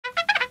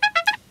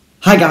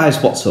Hi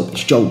guys, what's up?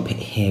 It's Joel Pitt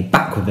here,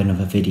 back with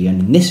another video,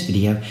 and in this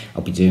video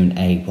I'll be doing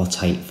a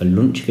what I eat for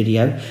lunch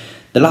video.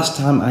 The last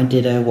time I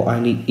did a what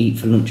I eat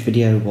for lunch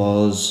video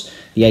was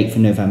the 8th of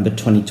November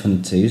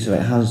 2022, so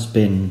it has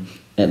been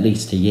at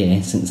least a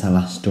year since I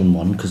last done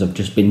one, because I've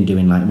just been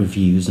doing like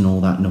reviews and all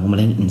that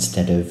normally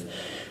instead of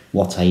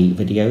what I eat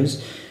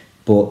videos.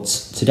 But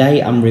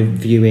today I'm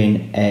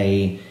reviewing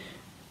a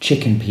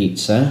chicken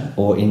pizza,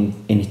 or in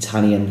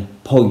Italian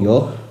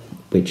pollo,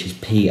 which is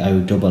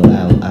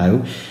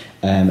P-O-L-L-O.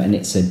 And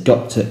it's a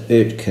Dr.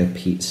 Oetker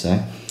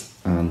pizza,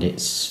 and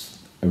it's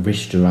a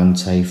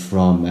ristorante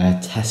from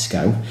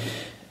Tesco.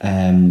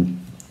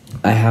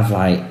 I have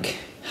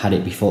had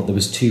it before. There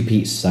was two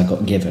pizzas I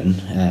got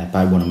given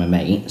by one of my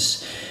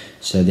mates,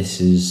 so this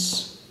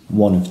is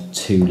one of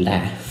two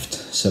left.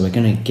 So we're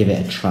gonna give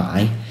it a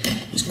try.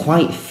 It's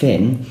quite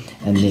thin,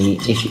 and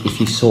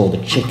if you saw,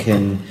 the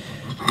chicken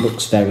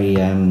looks very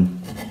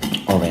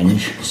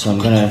orange. So I'm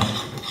gonna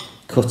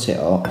cut it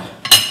up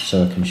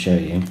so I can show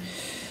you.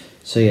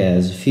 So yeah,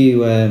 there's a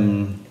few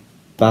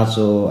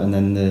basil, and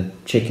then the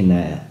chicken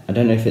there. I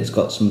don't know if it's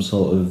got some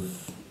sort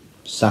of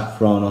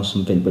saffron or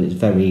something, but it's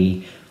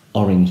very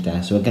orange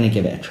there. So we're going to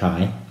give it a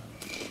try.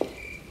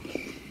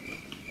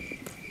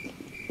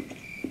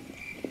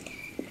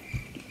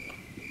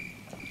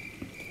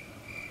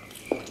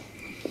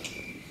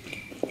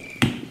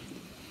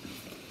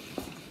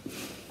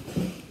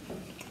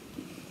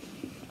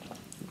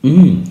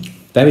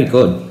 Very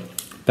good.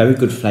 Very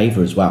good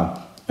flavour as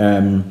well.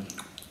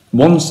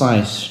 One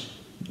slice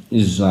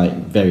is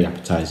very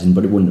appetizing,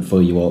 but it wouldn't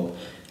fill you up.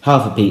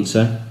 Half a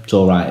pizza, it's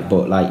alright,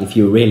 but if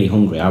you're really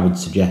hungry, I would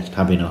suggest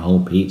having a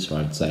whole pizza.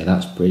 I'd say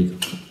that's pretty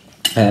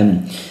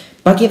good.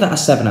 But I give that a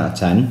 7 out of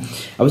 10.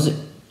 I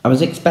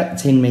was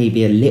expecting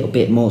maybe a little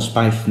bit more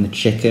spice from the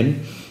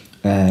chicken.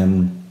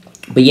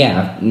 But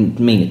yeah, I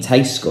mean, it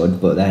tastes good,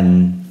 but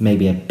then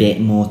maybe a bit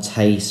more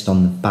taste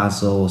on the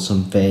basil or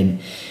something.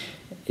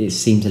 It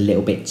seems a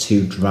little bit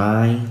too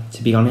dry,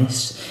 to be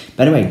honest.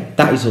 But anyway,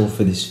 that is all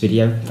for this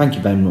video. Thank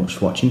you very much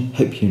for watching.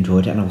 Hope you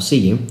enjoyed it, and I will see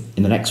you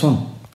in the next one.